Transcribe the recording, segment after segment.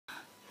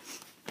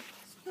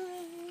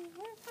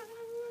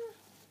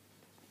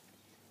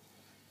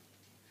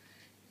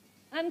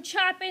I'm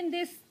chopping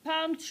this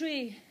palm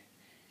tree,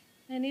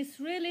 and it's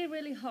really,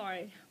 really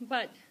hard,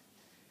 but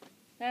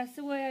that's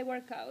the way I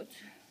work out.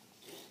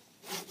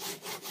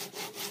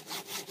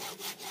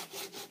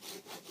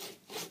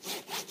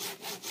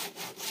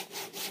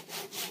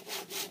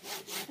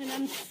 And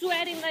I'm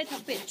sweating like a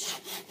bitch.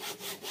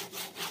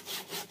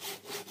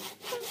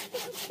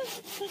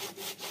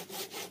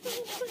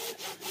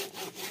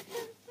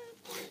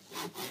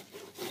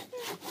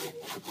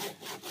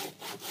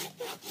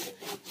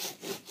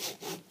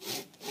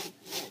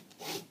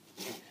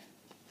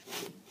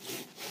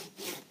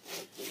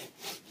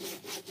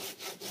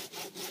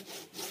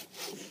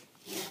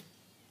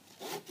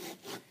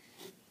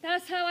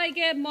 That's how I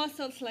get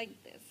muscles like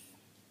this.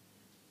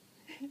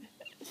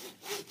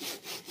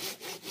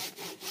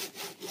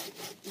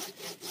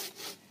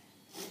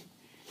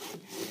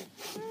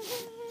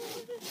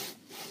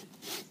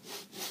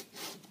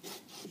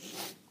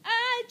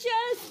 I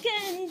just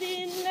can't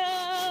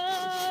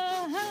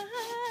deny.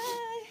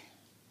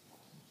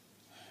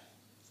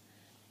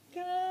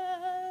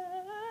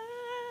 God,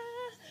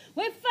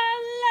 we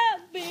found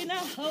love in a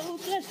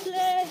hopeless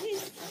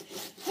place.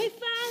 We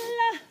found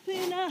love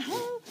in a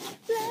hopeless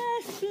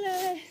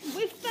place.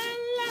 We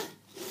found love,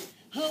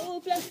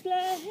 hopeless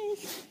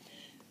place.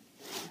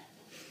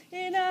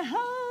 In a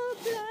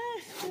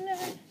hopeless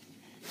place.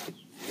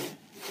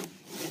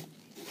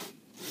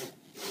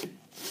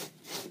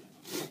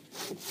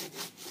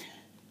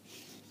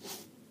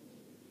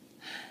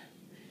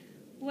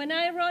 When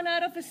I run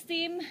out of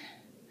steam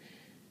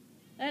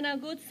and a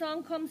good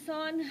song comes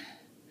on,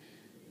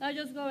 I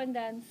just go and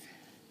dance.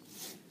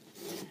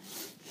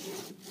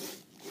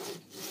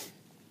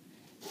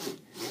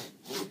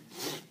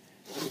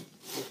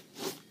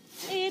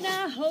 In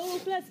a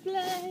hopeless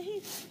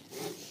place.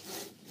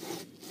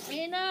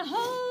 In a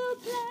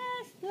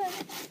hopeless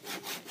place.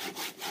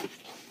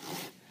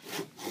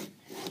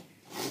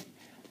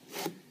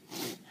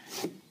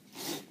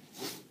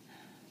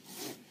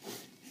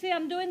 See,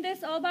 I'm doing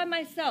this all by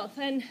myself,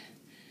 and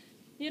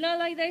you know,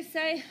 like they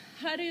say,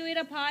 how do you eat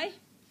a pie?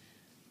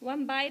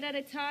 One bite at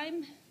a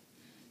time.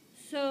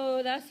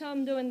 So that's how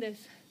I'm doing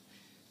this.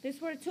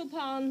 These were 2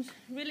 pounds,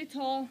 really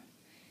tall,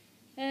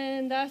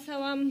 and that's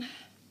how I'm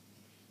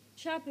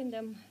chopping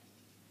them,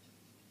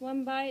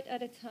 one bite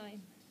at a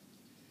time.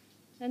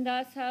 And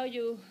that's how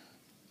you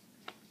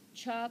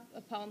chop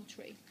a palm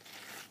tree.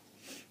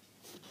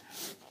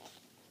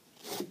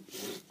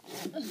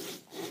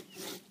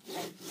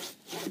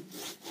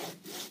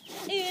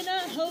 In a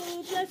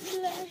hopeless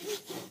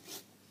place,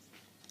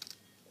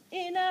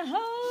 in a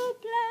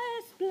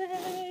hopeless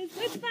place,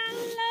 we found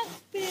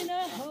love in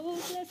a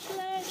hopeless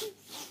place.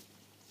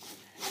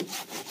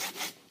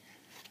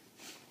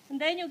 And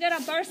then you get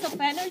a burst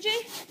of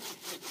energy,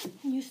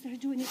 and you start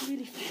doing it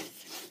really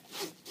fast.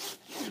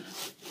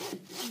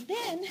 And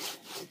then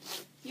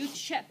you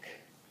check.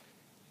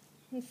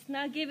 It's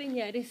not giving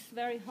yet, it's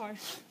very hard.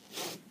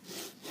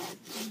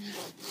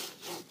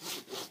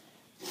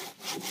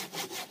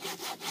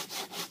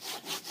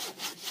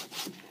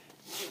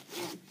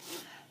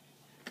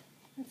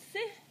 Let's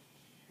see.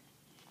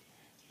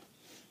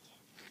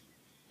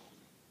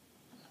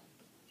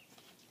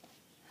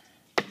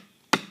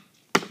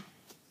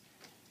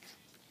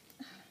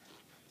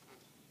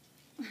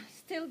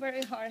 Still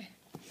very hard.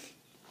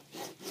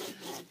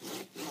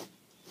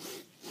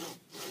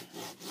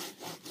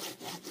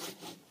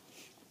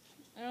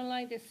 I don't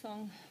like this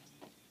song.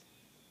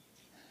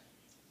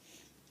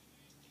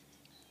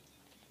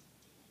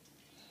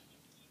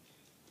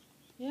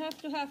 You have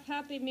to have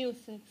happy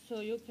music so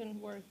you can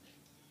work.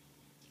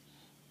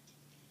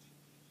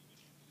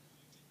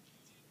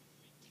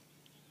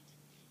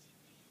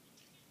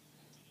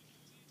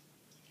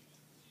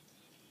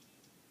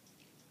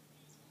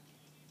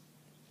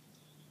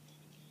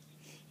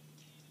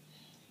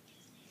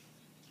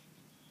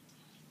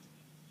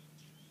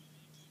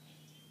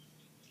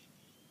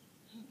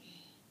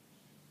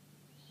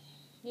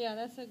 Yeah,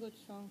 that's a good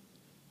song.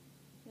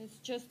 It's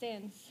Just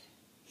Dance.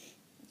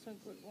 That's a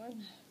good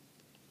one.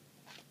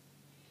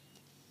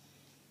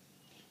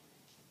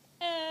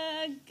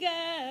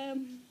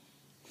 Again.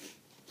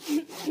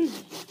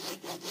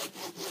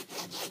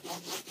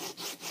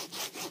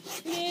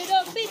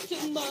 It'll be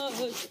too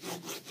much.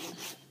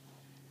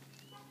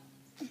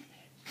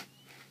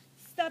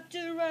 Stop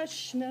the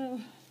rush now.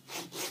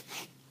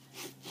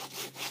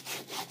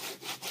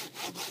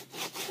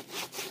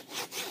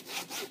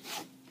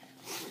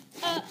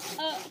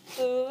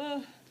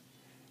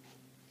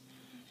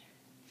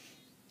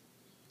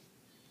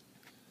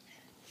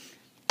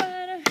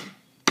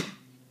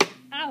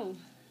 Ow.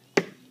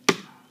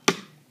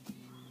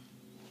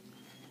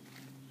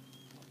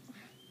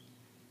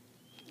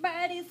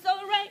 But it's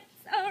alright,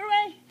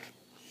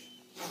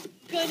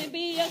 gonna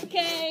be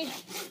okay.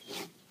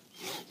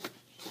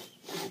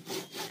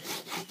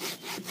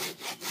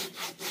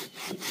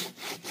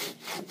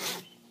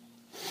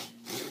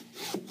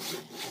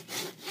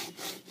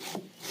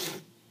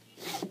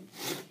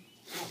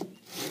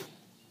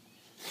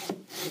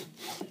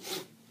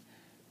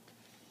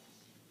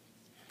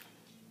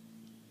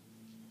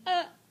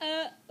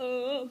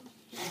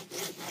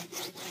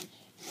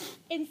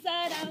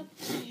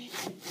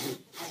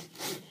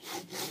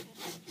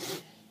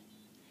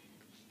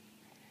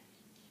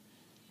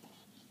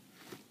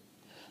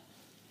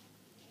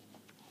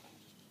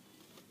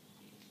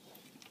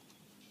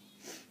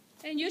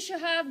 And you should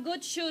have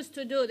good shoes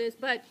to do this,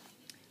 but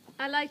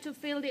I like to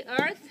feel the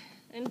earth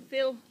and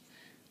feel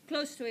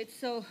close to it,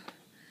 so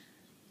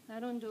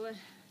I don't do it.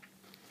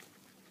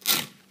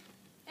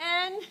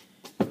 And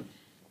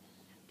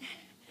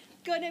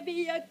gonna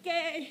be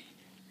okay.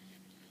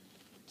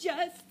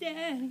 Just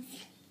dance.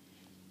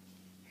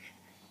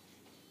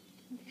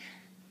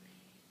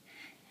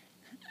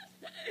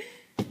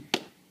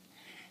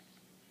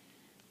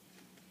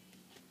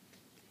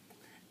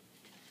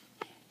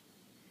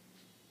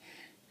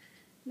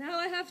 Now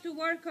I have to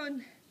work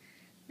on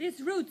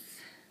these roots.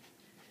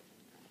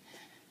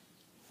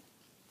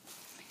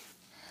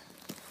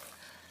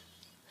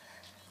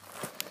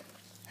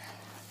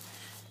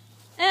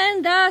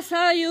 And that's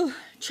how you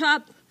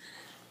chop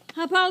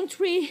a palm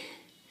tree,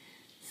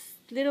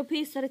 little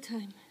piece at a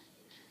time.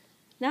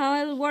 Now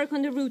I'll work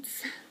on the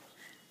roots.